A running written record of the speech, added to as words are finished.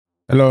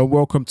Hello and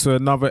welcome to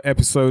another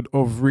episode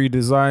of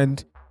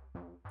Redesigned.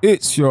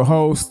 It's your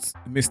host,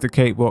 Mr.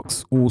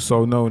 Cakebox,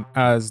 also known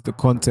as the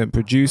content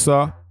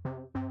producer.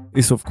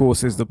 This, of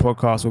course, is the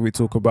podcast where we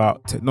talk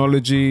about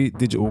technology,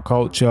 digital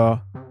culture,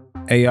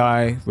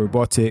 AI,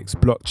 robotics,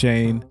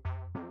 blockchain,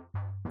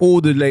 all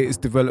the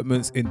latest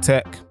developments in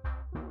tech.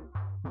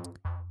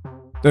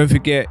 Don't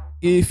forget,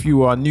 if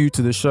you are new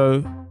to the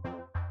show,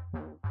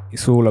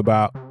 it's all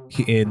about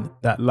hitting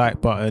that like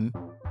button,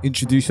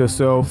 introduce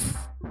yourself,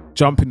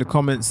 jump in the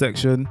comment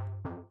section.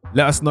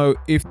 Let us know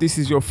if this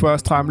is your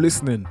first time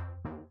listening.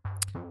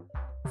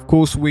 Of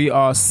course, we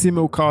are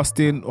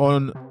simulcasting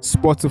on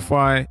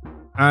Spotify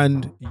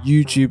and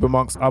YouTube,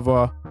 amongst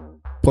other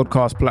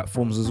podcast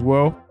platforms as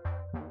well.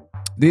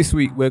 This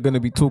week, we're going to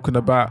be talking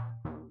about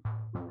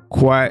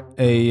quite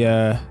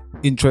a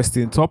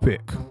interesting topic.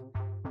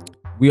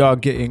 We are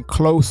getting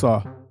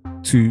closer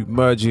to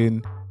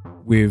merging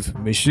with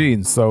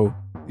machines. So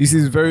this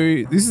is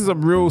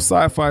some real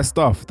sci-fi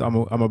stuff that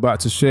I'm about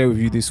to share with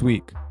you this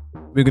week.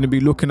 We're going to be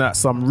looking at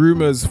some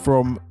rumors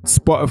from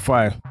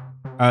Spotify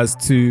as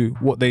to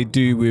what they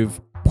do with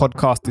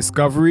podcast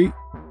discovery.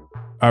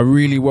 I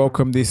really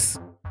welcome this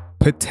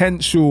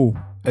potential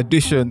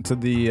addition to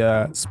the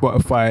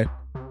Spotify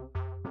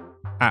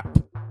app.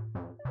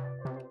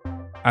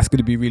 That's going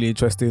to be really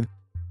interesting.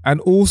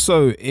 And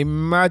also,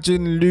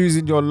 imagine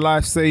losing your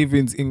life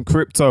savings in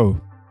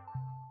crypto.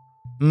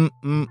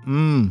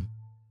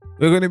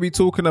 We're going to be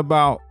talking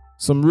about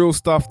some real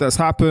stuff that's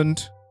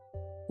happened.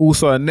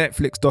 Also a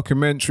Netflix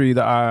documentary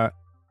that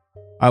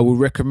I would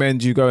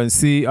recommend you go and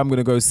see. I'm going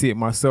to go see it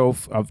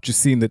myself. I've just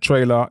seen the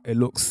trailer. It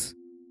looks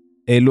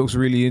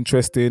really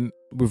interesting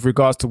with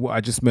regards to what I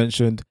just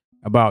mentioned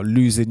about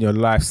losing your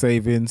life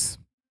savings.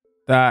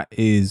 That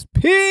is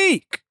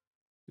peak.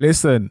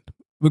 Listen,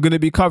 we're going to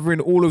be covering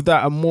all of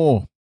that and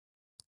more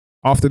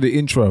after the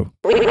intro.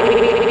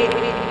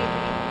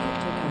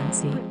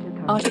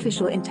 Cryptocurrency,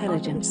 artificial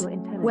intelligence,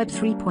 Web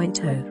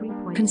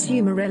 3.0,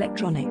 consumer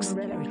electronics,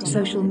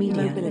 social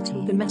media,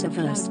 the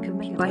metaverse,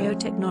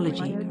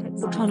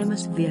 biotechnology,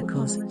 autonomous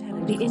vehicles,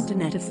 the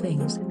Internet of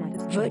Things,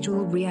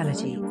 virtual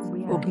reality,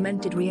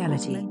 augmented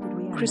reality,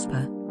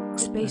 CRISPR,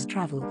 space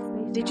travel,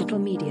 digital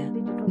media,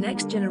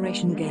 next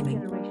generation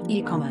gaming,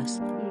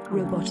 e-commerce,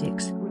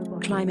 robotics,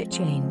 climate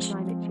change,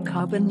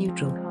 carbon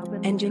neutral,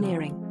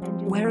 engineering,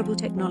 wearable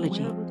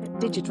technology,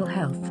 digital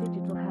health.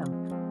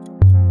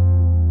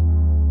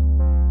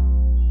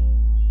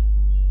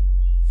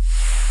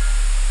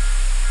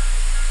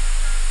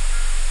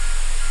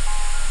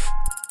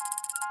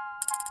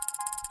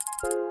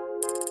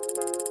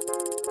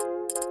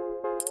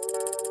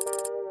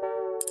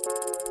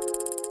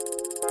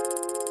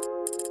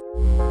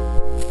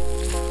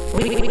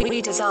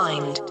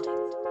 Redesigned.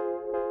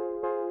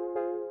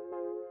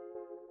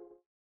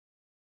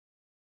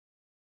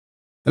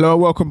 Hello,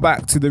 welcome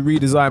back to the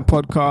Redesign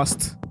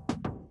podcast.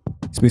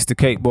 It's Mr.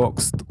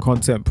 Cakebox, the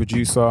content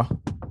producer.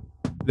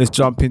 Let's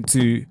jump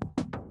into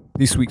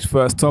this week's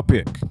first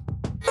topic.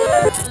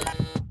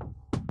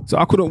 So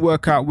I couldn't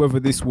work out whether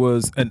this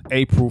was an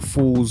April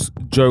Fool's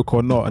joke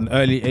or not, an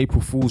early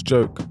April Fool's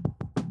joke.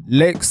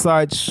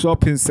 Lakeside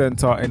Shopping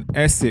Centre in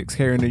Essex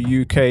here in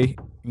the UK,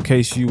 in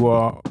case you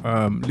are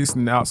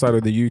listening outside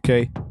of the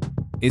UK,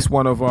 it's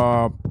one of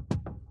our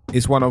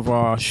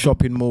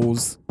shopping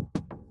malls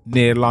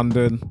near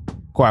London,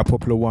 quite a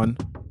popular one.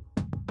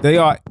 They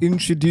are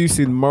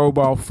introducing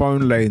mobile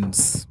phone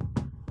lanes.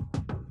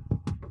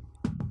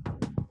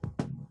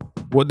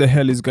 What the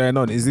hell is going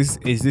on? Is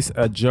this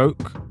a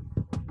joke?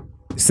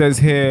 It says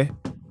here,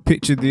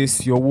 picture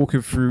this, you're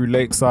walking through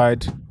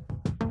Lakeside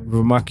with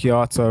a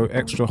macchiato,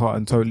 extra hot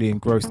and totally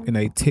engrossed in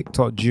a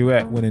TikTok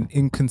duet when an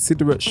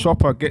inconsiderate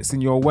shopper gets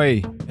in your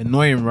way.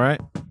 Annoying,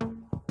 right?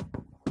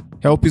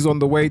 Help is on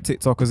the way,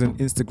 TikTokers and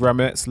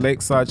Instagramettes.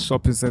 Lakeside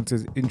Shopping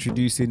Centre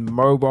introducing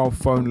mobile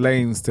phone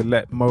lanes to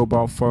let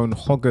mobile phone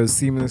hoggers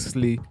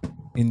seamlessly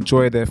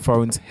enjoy their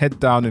phones head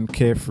down and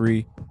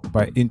carefree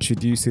by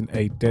introducing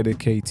a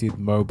dedicated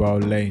mobile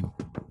lane.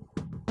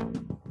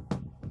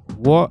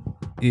 What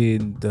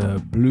in the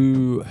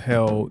blue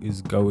hell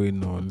is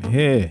going on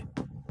here?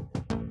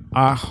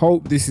 I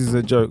hope this is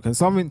a joke, and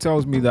something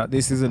tells me that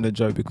this isn't a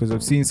joke because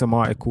I've seen some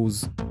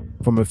articles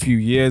from a few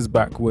years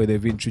back where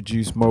they've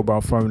introduced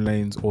mobile phone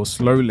lanes or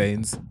slow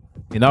lanes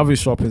in other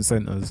shopping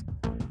centres.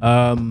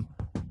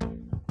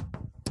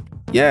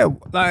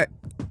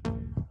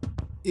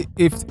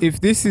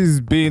 If this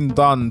is being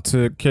done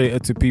to cater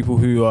to people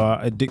who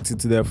are addicted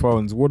to their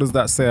phones, what does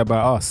that say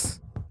about us?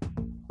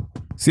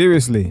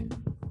 Seriously.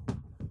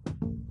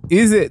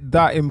 Is it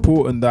that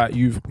important that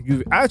you've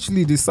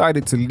actually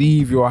decided to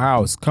leave your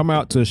house, come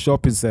out to a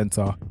shopping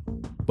centre,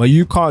 but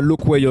you can't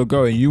look where you're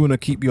going? You want to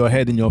keep your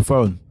head in your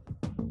phone.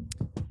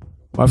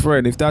 My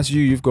friend, if that's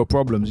you, you've got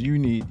problems. You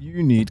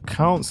need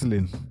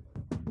counselling.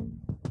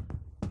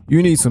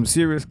 You need some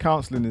serious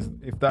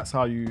counselling if that's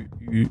how you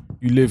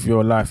live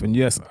your life. And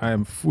yes, I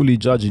am fully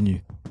judging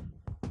you.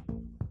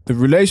 The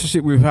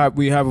relationship we have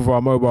with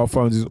our mobile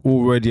phones is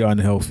already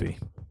unhealthy.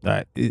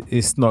 Like,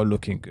 it's not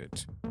looking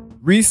good.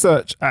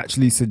 Research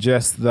actually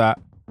suggests that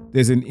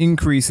there's an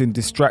increase in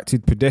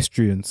distracted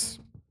pedestrians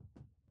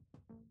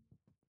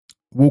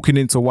walking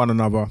into one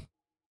another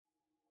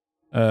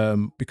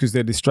because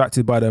they're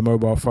distracted by their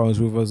mobile phones,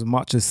 with as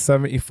much as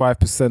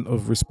 75%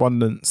 of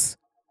respondents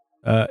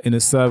in a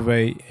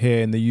survey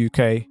here in the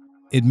UK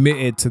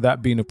admitted to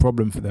that being a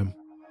problem for them.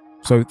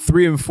 So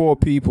 3 in 4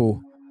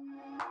 people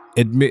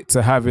admit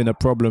to having a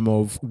problem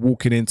of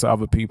walking into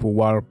other people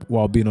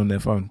while being on their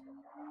phone.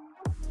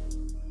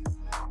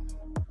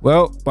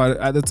 Well, but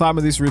at the time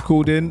of this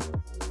recording,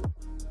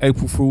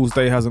 April Fool's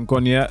Day hasn't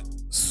gone yet,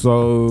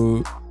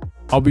 so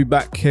I'll be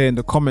back here in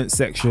the comment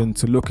section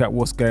to look at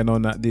what's going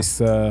on at this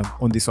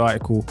on this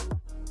article,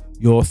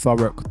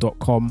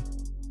 yourthurrock.com.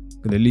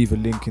 I'm gonna leave a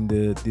link in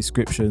the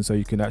description so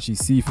you can actually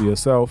see for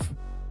yourself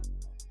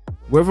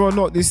whether or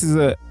not this is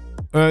a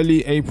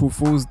early April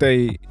Fool's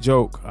Day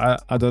joke.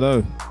 I don't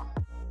know.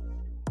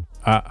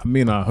 I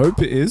mean, I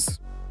hope it is,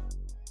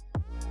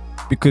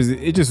 because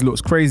it just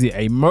looks crazy.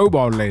 A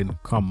mobile lane,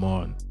 come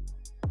on,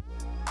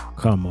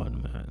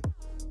 man.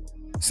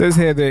 It says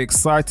here they're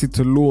excited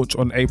to launch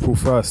on April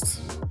 1st.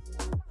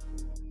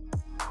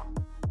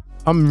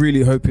 I'm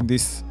really hoping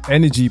this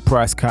energy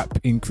price cap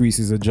increase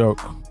is a joke,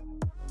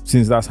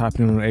 since that's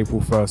happening on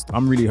April 1st.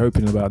 I'm really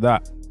hoping about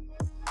that.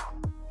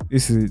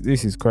 This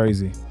is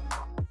crazy.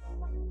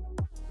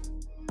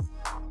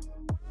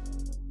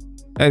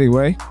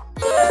 Anyway,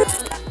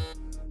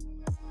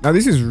 now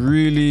this is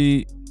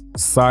really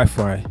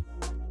sci-fi.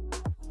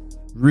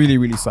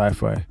 Really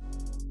sci-fi.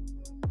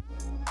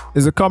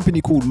 There's a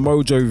company called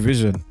Mojo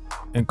Vision,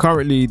 and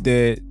currently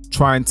they're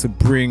trying to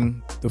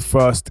bring the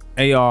first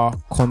AR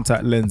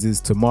contact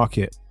lenses to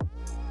market.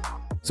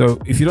 So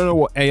if you don't know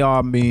what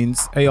AR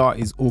means, AR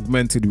is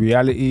augmented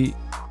reality.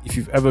 If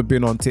you've ever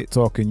been on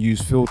TikTok and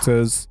used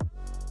filters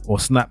or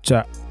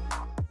Snapchat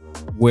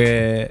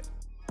where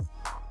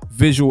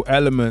visual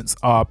elements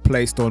are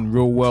placed on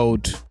real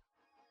world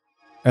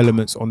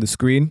elements on the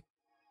screen,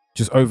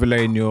 just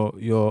overlaying your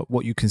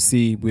what you can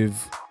see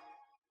with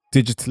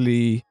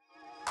digitally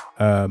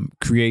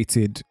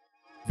created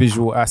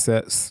visual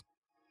assets.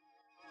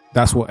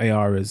 That's what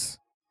AR is,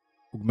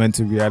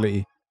 augmented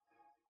reality.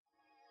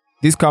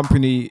 This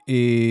company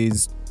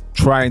is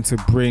trying to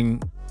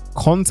bring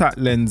contact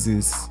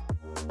lenses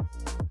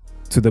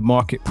to the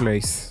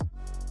marketplace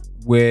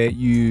where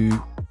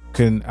you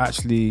can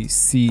actually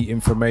see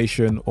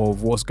information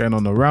of what's going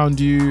on around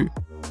you.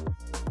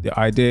 The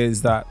idea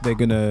is that they're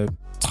gonna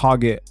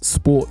target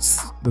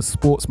the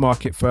sports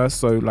market first.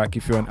 So like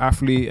if you're an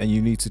athlete and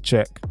you need to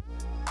check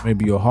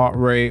maybe your heart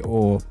rate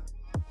or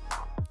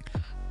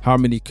how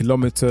many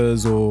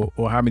kilometers or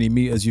how many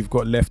meters you've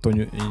got left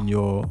on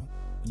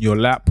your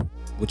lap,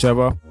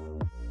 whichever.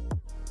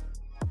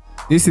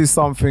 This is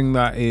something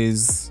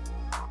this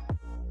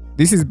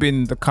has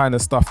been the kind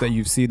of stuff that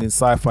you've seen in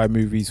sci-fi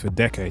movies for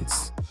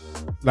decades.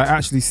 Like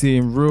actually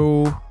seeing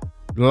real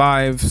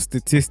live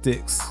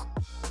statistics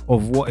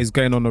of what is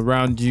going on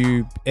around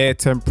you, air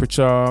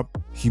temperature,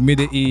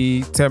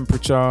 humidity,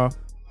 temperature,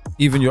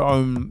 even your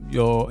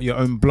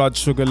own blood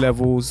sugar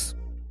levels.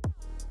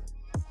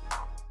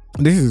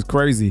 This is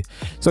crazy.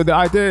 So the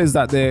idea is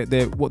that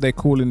they're what they're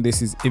calling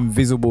this is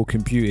invisible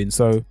computing.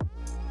 So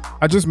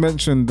I just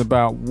mentioned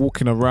about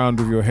walking around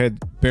with your head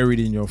buried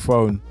in your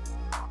phone.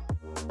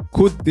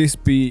 Could this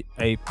be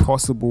a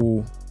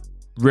possible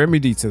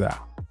remedy to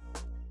that?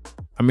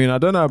 I mean, I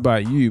don't know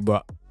about you,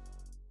 but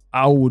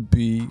I would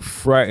be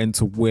frightened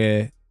to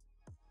wear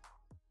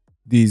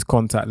these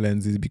contact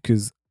lenses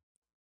because,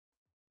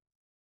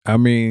 I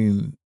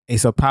mean,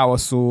 it's a power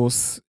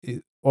source.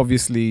 It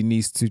obviously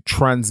needs to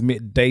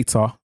transmit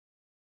data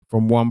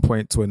from one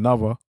point to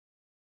another.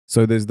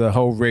 So there's the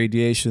whole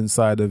radiation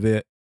side of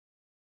it.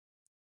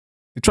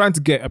 They're trying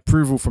to get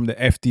approval from the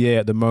FDA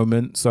at the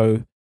moment.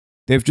 So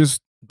they've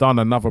just done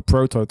another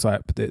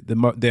prototype,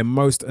 their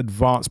most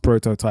advanced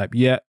prototype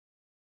yet.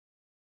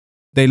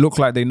 They look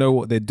like they know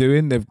what they're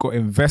doing. They've got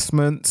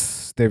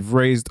investments. They've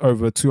raised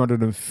over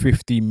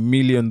 $250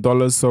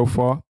 million so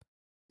far.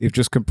 They've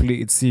just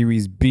completed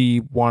Series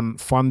B1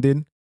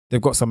 funding.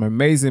 They've got some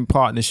amazing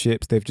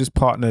partnerships. They've just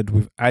partnered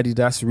with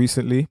Adidas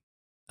recently.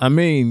 I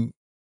mean,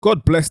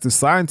 God bless the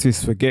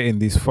scientists for getting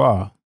this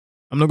far.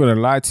 I'm not going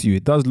to lie to you.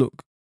 It does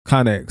look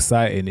kind of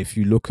exciting if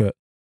you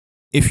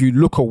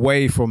look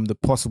away from the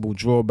possible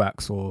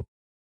drawbacks, or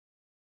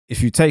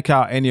if you take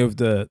out any of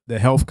the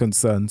health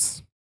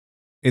concerns.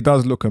 It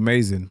does look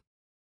amazing,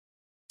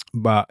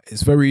 but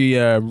it's very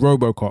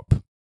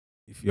RoboCop,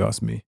 if you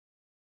ask me.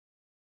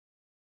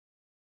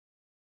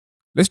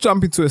 Let's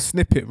jump into a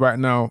snippet right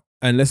now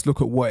and let's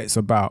look at what it's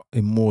about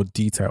in more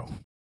detail.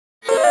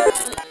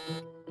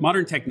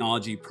 Modern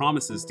technology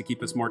promises to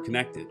keep us more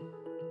connected,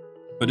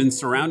 but in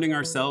surrounding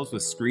ourselves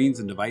with screens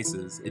and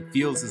devices, it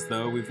feels as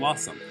though we've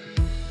lost something.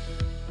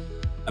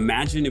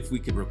 Imagine if we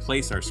could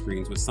replace our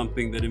screens with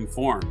something that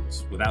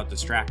informs without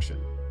distraction.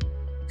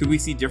 Could we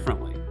see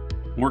differently?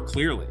 More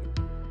clearly?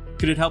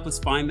 Could it help us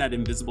find that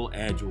invisible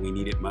edge when we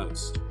need it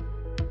most?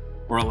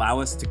 Or allow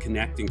us to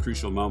connect in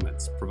crucial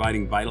moments,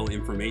 providing vital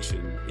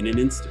information in an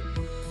instant?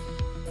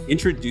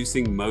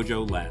 Introducing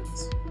Mojo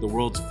Lens, the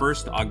world's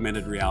first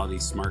augmented reality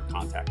smart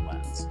contact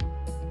lens.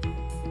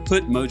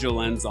 Put Mojo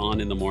Lens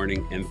on in the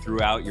morning, and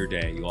throughout your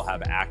day, you'll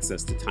have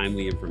access to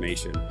timely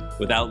information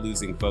without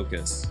losing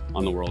focus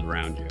on the world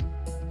around you.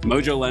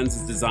 Mojo Lens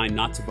is designed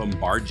not to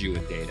bombard you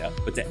with data,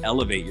 but to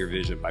elevate your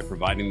vision by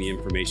providing the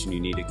information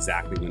you need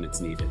exactly when it's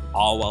needed,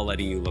 all while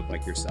letting you look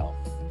like yourself.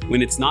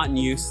 When it's not in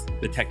use,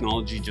 the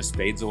technology just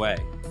fades away.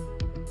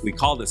 We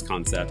call this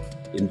concept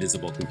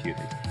invisible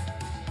computing.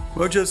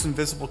 Mojo's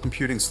invisible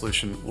computing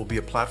solution will be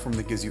a platform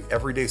that gives you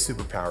everyday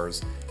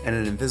superpowers and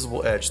an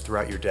invisible edge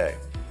throughout your day.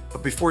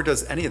 But before it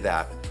does any of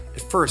that,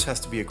 it first has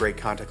to be a great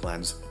contact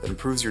lens that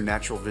improves your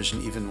natural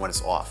vision even when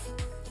it's off.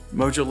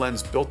 Mojo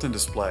Lens built-in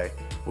display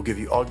will give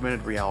you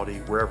augmented reality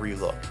wherever you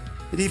look.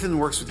 It even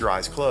works with your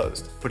eyes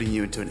closed, putting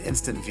you into an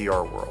instant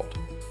VR world.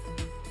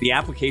 The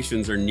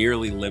applications are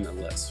nearly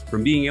limitless,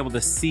 from being able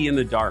to see in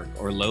the dark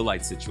or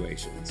low-light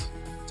situations,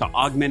 to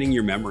augmenting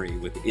your memory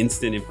with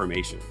instant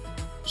information,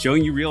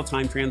 showing you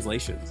real-time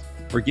translations,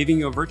 or giving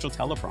you a virtual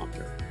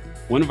teleprompter.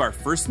 One of our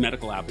first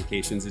medical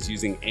applications is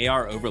using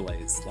AR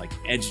overlays like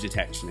edge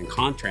detection and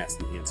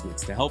contrast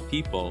enhancements to help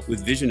people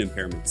with vision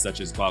impairments such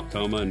as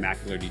glaucoma and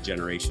macular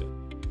degeneration.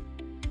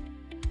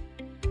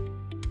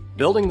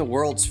 Building the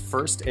world's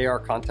first AR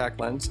contact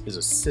lens is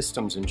a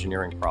systems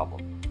engineering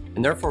problem,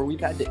 and therefore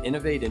we've had to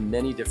innovate in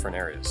many different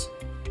areas.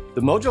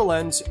 The Mojo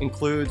Lens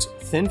includes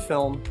thin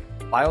film,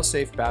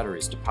 biosafe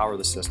batteries to power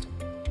the system,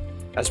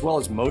 as well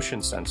as motion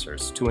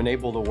sensors to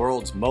enable the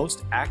world's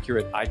most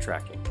accurate eye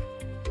tracking.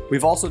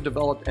 We've also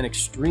developed an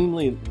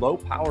extremely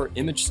low-power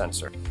image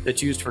sensor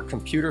that's used for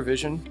computer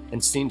vision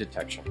and scene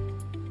detection.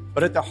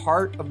 But at the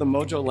heart of the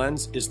Mojo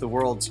Lens is the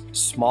world's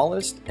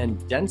smallest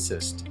and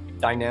densest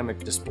dynamic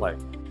display.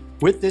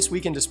 With this,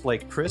 we can display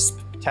crisp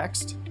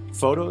text,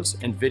 photos,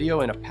 and video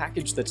in a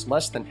package that's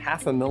less than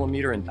 0.5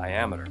 millimeter in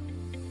diameter.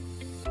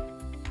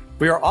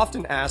 We are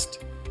often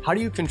asked, how do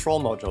you control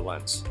Mojo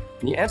Lens?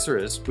 And the answer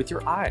is with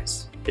your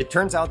eyes. It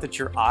turns out that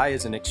your eye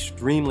is an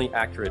extremely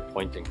accurate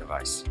pointing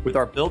device. With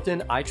our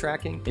built-in eye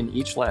tracking in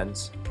each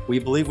lens, we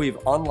believe we've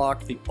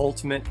unlocked the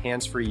ultimate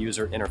hands-free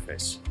user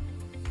interface.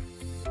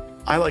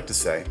 I like to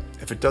say,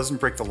 if it doesn't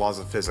break the laws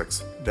of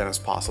physics, then it's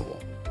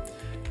possible.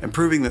 And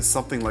proving that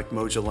something like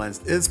Mojo Lens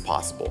is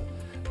possible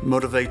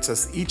motivates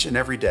us each and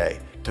every day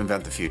to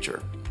invent the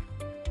future.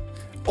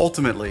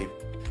 Ultimately,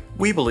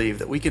 we believe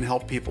that we can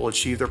help people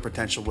achieve their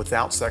potential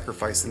without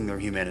sacrificing their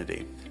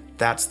humanity.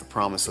 That's the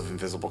promise of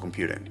invisible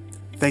computing.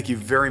 Thank you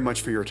very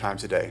much for your time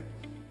today.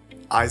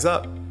 Eyes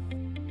up.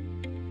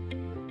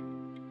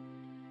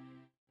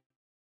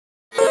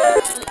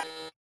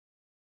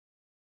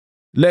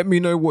 Let me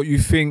know what you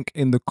think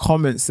in the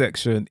comment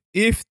section.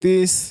 If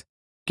this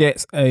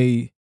gets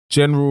a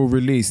general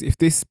release, if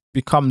this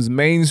becomes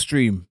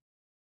mainstream,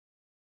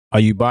 are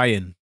you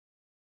buying?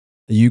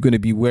 Are you going to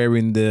be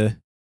wearing the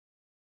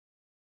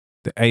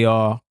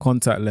AR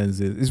contact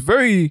lenses? It's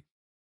very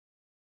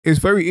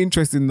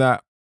interesting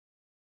that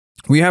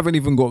we haven't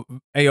even got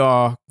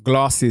AR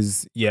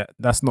glasses yet.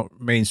 That's not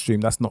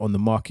mainstream. That's not on the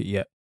market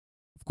yet.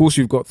 Of course,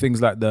 you've got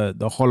things like the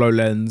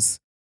HoloLens,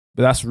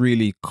 but that's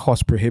really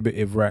cost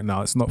prohibitive right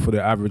now. It's not for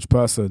the average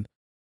person.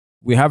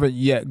 We haven't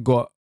yet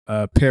got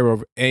a pair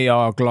of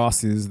AR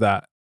glasses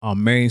that are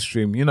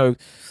mainstream. Not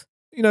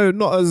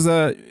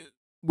as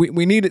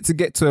we need it to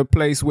get to a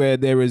place where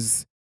they're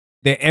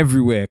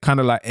everywhere, kind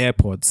of like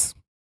AirPods.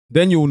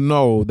 Then you'll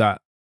know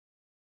that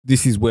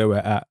this is where we're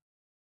at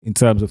in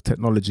terms of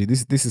technology.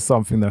 This is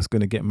something that's going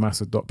to get mass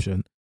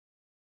adoption.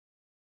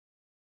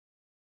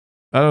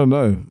 I don't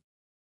know.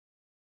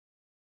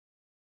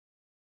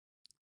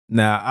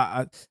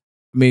 I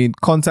mean,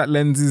 contact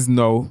lenses,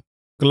 no.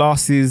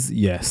 Glasses,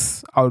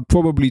 yes. I would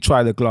probably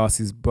try the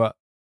glasses, but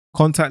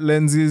contact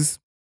lenses,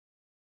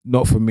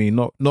 not for me.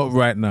 Not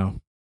right now.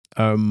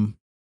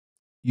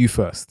 You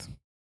first.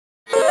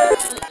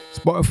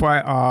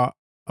 Spotify are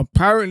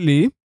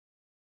apparently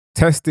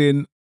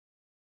testing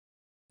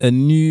a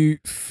new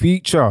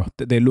feature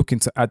that they're looking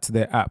to add to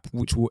their app,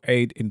 which will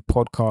aid in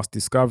podcast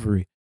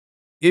discovery.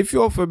 If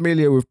you're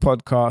familiar with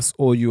podcasts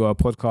or you are a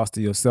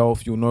podcaster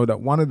yourself, you'll know that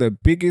one of the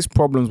biggest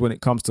problems when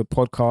it comes to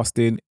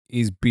podcasting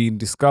is being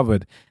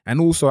discovered. And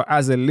also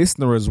as a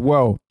listener as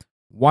well,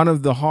 one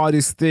of the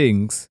hardest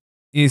things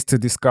is to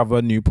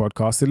discover new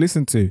podcasts to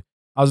listen to.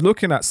 I was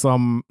looking at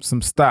some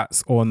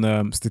stats on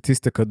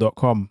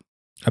Statistica.com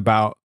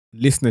about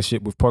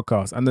listenership with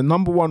podcasts. And the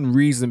number one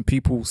reason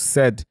people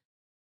said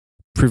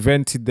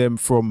prevented them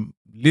from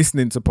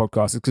listening to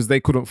podcasts is because they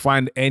couldn't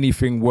find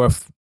anything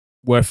worth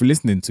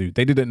listening to.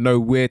 They didn't know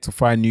where to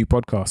find new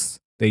podcasts.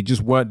 They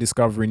just weren't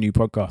discovering new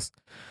podcasts.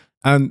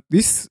 And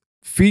this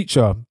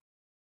feature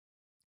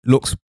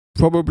looks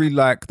probably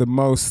like the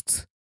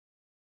most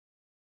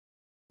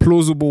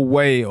plausible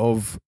way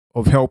of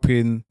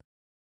helping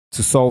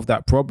to solve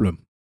that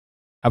problem.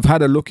 I've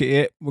had a look at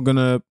it. We're going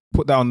to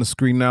put that on the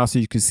screen now so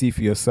you can see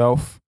for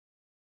yourself.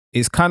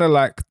 It's kind of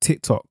like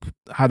TikTok,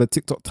 how the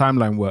TikTok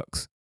timeline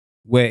works,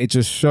 where it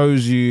just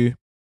shows you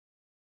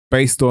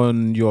based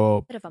on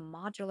your Bit of a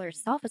modular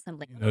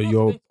self-assembly.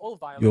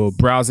 your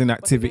browsing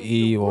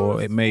activity,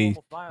 or it may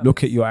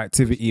look at your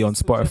activity on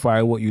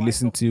Spotify, what you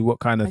listen to, what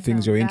kind of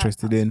things you're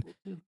interested in.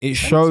 It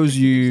shows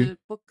you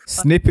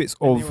snippets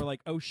of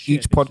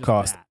each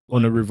podcast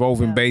on a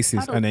revolving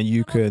basis, and then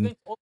you can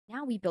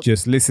Now we build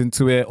just listen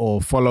to it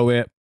or follow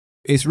it.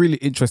 It's really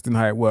interesting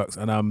how it works,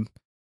 and I'm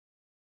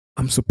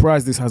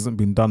surprised this hasn't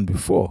been done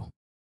before,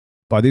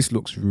 but this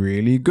looks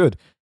really good.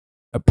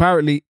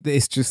 Apparently,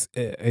 it's just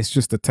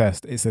a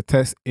test. It's a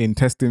test in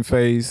testing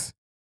phase.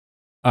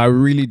 I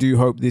really do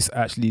hope this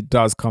actually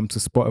does come to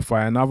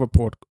Spotify and other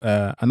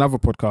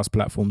podcast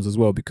platforms as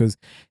well, because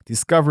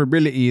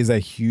discoverability is a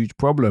huge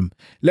problem.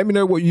 Let me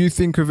know what you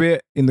think of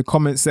it in the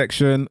comment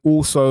section.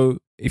 Also,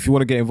 if you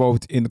want to get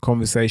involved in the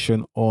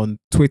conversation on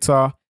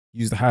Twitter,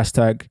 use the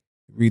hashtag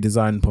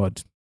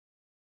 #RedesignPod.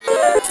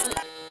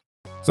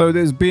 So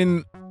there's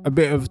been a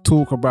bit of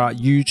talk about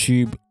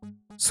YouTube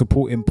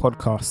supporting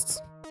podcasts.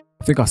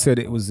 I think I said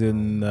it was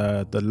in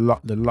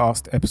the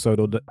last episode,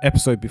 or the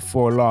episode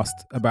before last,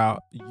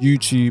 about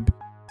YouTube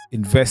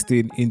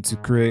investing into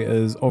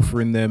creators,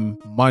 offering them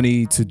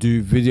money to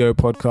do video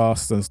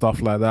podcasts and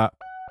stuff like that.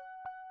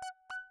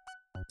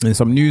 And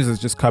some news has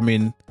just come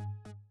in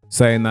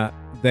saying that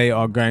they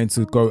are going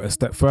to go a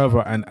step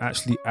further and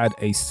actually add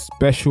a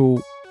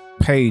special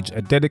page,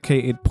 a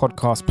dedicated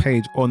podcast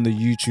page on the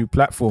YouTube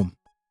platform.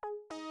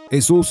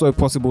 It's also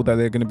possible that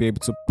they're going to be able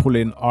to pull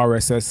in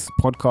RSS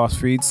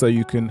podcast feeds, so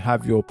you can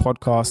have your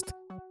podcast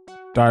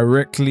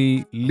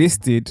directly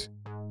listed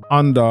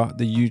under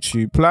the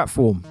YouTube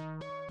platform.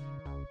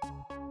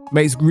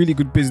 Makes really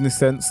good business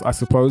sense, I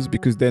suppose,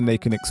 because then they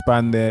can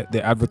expand their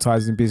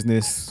advertising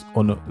business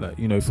on,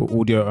 for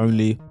audio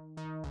only.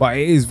 But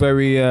it is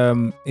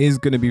is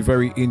going to be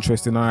very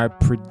interesting. I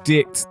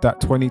predict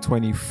that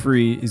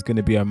 2023 is going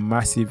to be a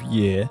massive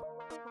year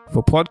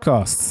for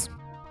podcasts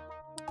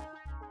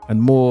and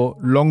more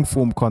long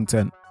form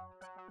content.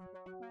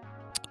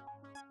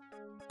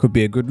 Could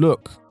be a good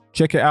look.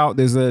 Check it out.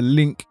 There's a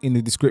link in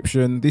the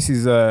description. This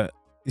is an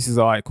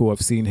article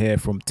I've seen here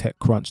from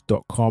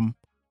TechCrunch.com.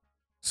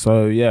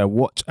 So yeah,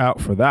 watch out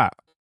for that.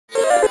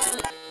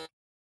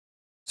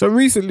 So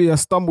recently I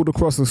stumbled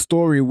across a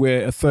story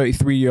where a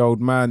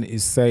 33-year-old man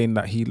is saying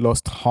that he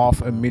lost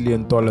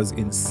 $500,000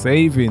 in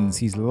savings,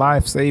 his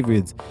life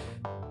savings,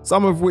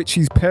 some of which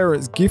his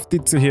parents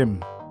gifted to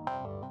him.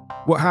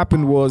 What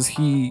happened was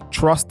he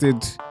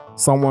trusted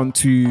someone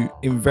to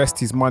invest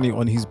his money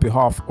on his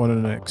behalf on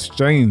an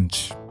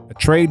exchange, a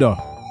trader.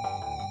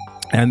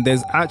 And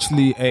there's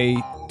actually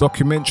a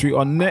documentary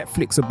on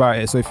Netflix about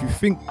it. So if you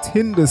think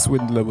Tinder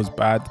Swindler was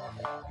bad,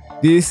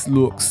 this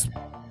looks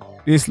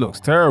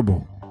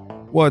terrible.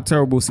 What a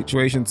terrible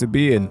situation to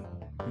be in,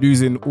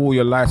 losing all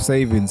your life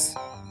savings.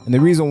 And the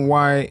reason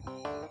why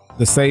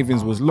the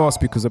savings was lost,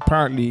 because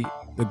apparently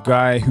the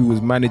guy who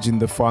was managing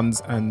the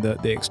funds and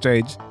the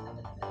exchange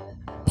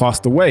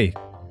passed away.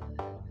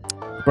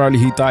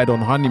 Apparently he died on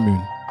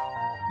honeymoon.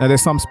 Now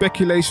there's some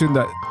speculation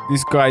that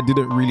this guy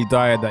didn't really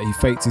die, that he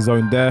faked his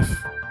own death.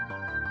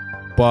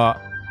 But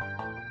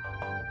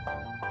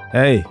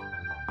hey,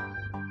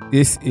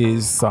 this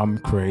is some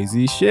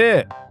crazy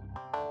shit.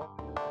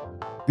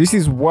 This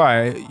is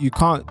why you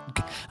can't,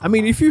 I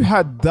mean, if you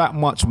had that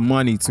much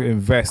money to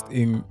invest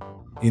in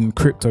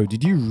crypto,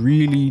 did you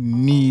really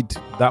need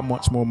that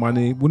much more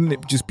money? Wouldn't it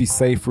just be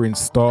safer in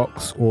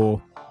stocks,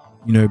 or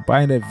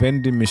buying a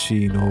vending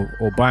machine,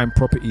 or buying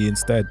property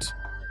instead?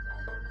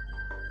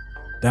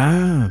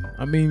 Damn.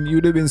 I mean, you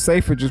would have been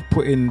safer just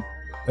putting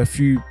a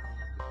few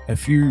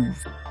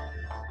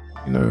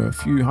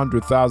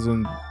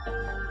 $100,000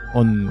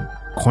 on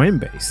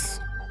Coinbase.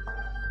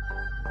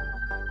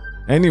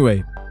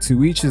 Anyway,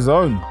 to each his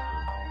own.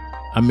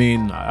 I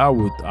mean,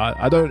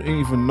 I don't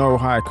even know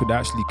how I could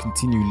actually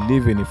continue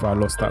living if I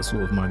lost that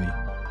sort of money.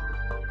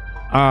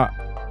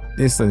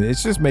 Listen,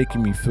 it's just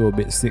making me feel a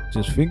bit sick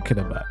just thinking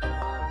about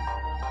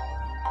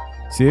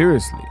it.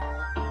 Seriously.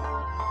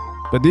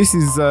 But this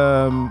is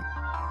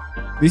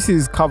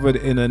covered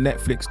in a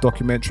Netflix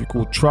documentary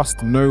called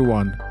Trust No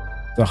One: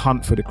 The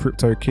Hunt for the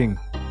Crypto King.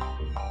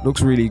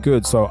 Looks really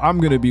good. So I'm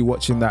going to be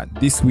watching that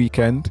this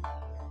weekend,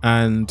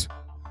 and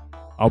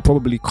I'll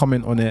probably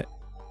comment on it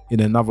in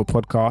another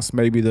podcast,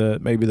 maybe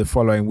the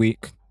following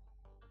week.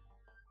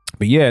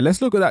 But yeah,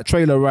 let's look at that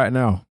trailer right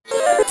now.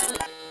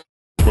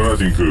 When I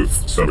think of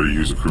somebody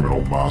who's a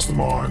criminal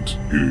mastermind,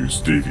 who's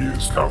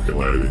devious,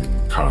 calculating,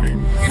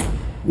 cunning,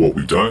 what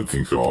we don't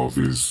think of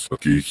is a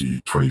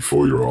geeky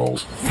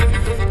 24-year-old.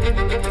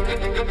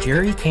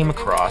 Jerry came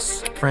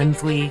across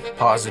friendly,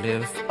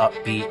 positive,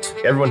 upbeat.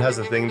 Everyone has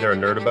a thing they're a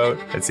nerd about.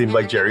 It seemed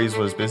like Jerry's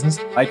was business.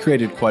 I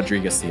created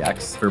Quadriga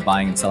CX for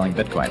buying and selling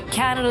Bitcoin.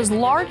 Canada's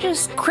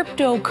largest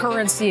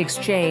cryptocurrency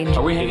exchange.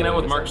 Are we hanging out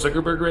with Mark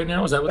Zuckerberg right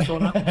now? Is that what's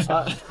going on?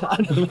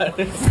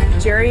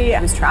 Jerry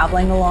was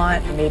traveling a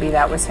lot. Maybe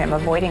that was him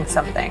avoiding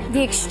something.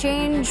 The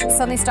exchange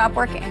suddenly stopped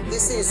working.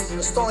 This is an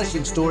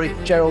astonishing story.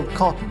 Gerald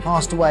Cotton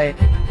passed away,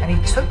 and he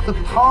took the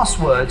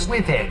passwords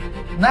with him.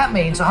 And that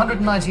means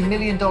 $190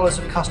 million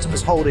of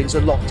customers' holdings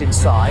are locked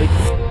inside,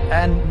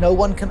 and no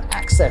one can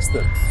access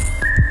them.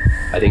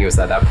 I think it was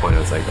at that point I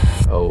was like,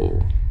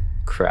 oh,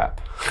 crap.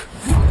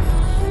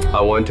 I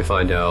wanted to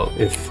find out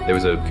if there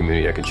was a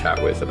community I could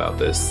chat with about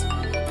this.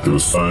 There were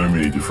so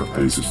many different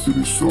pieces to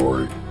this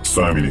story,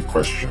 so many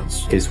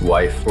questions. His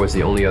wife was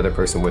the only other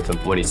person with him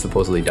when he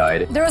supposedly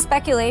died. There was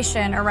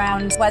speculation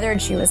around whether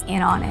she was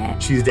in on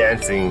it. She's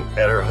dancing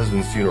at her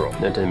husband's funeral.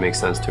 That didn't make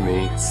sense to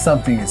me.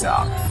 Something is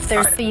up.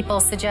 There's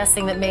people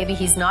suggesting that maybe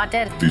he's not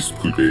dead. This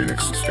could be an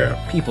exit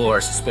scam. People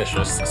are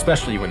suspicious,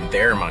 especially when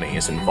their money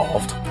is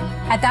involved.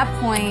 At that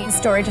point, the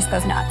story just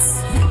goes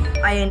nuts.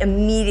 I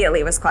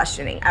immediately was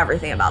questioning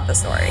everything about the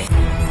story.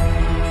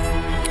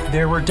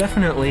 There were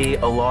definitely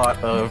a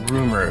lot of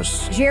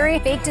rumors. Jerry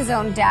faked his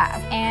own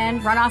death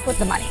and run off with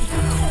the money.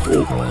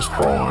 Organized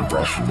crime,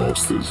 Russian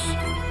mobsters.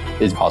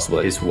 It's possible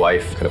that his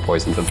wife could have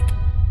poisoned him.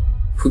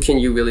 Who can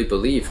you really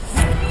believe?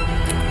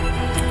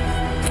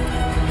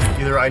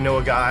 Either I know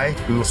a guy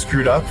who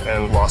screwed up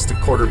and lost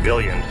 $250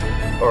 million,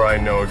 or I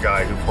know a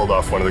guy who pulled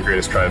off one of the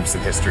greatest crimes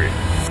in history.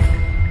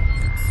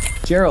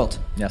 Gerald.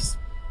 Yes.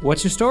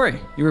 What's your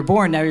story? You were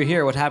born, now you're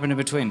here. What happened in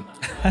between?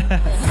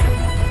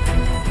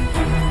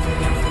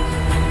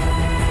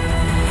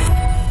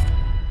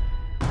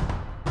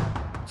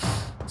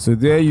 So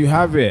there you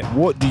have it.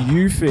 What do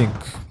you think?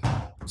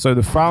 So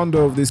the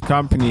founder of this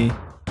company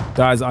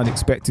dies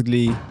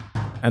unexpectedly,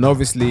 and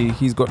obviously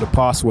he's got the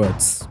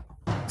passwords.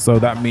 So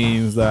that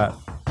means that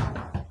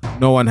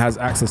no one has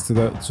access to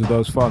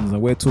those funds,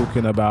 and we're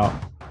talking about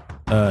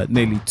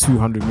nearly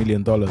 $200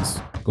 million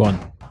gone.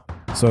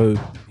 So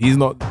he's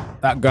not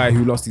that guy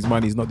who lost his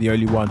money. He's not the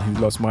only one who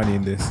lost money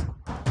in this.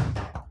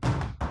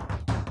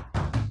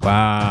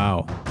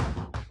 Wow.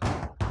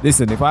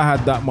 Listen, if I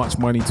had that much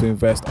money to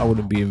invest, I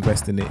wouldn't be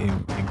investing it in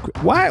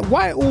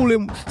why all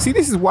in. See,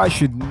 this is why you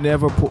should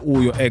never put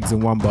all your eggs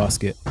in one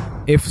basket.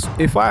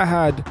 If I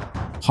had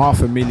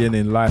 $500,000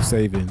 in life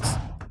savings,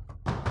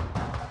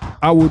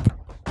 I would.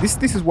 This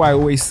is why I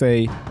always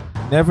say,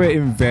 never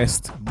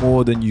invest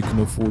more than you can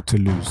afford to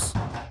lose.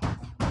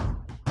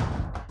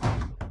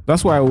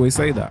 That's why I always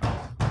say that.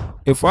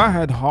 If I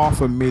had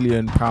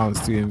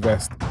 £500,000 to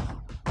invest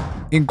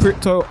in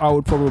crypto, I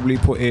would probably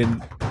put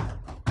in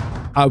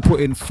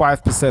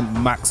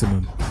 5%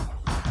 maximum.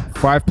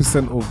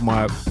 5% of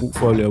my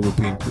portfolio would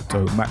be in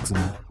crypto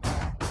maximum.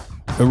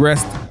 The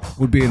rest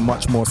would be in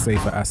much more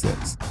safer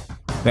assets.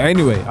 But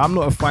anyway, I'm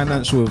not a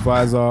financial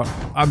advisor.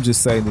 I'm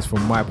just saying this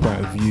from my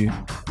point of view.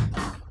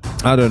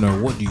 I don't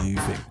know. What do you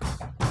think?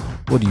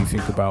 What do you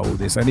think about all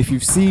this? And if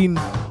you've seen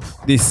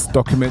this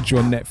documentary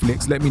on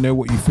Netflix, let me know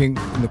what you think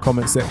in the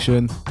comment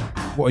section.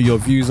 What are your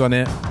views on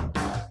it?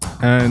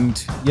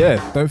 And yeah,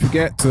 don't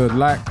forget to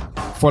like,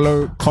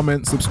 follow,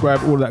 comment,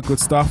 subscribe, all that good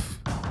stuff.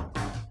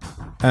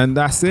 And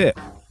that's it.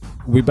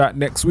 We'll be back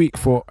next week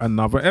for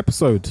another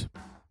episode.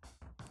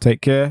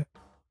 Take care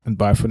and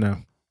bye for now.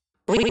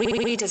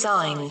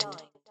 Redesigned.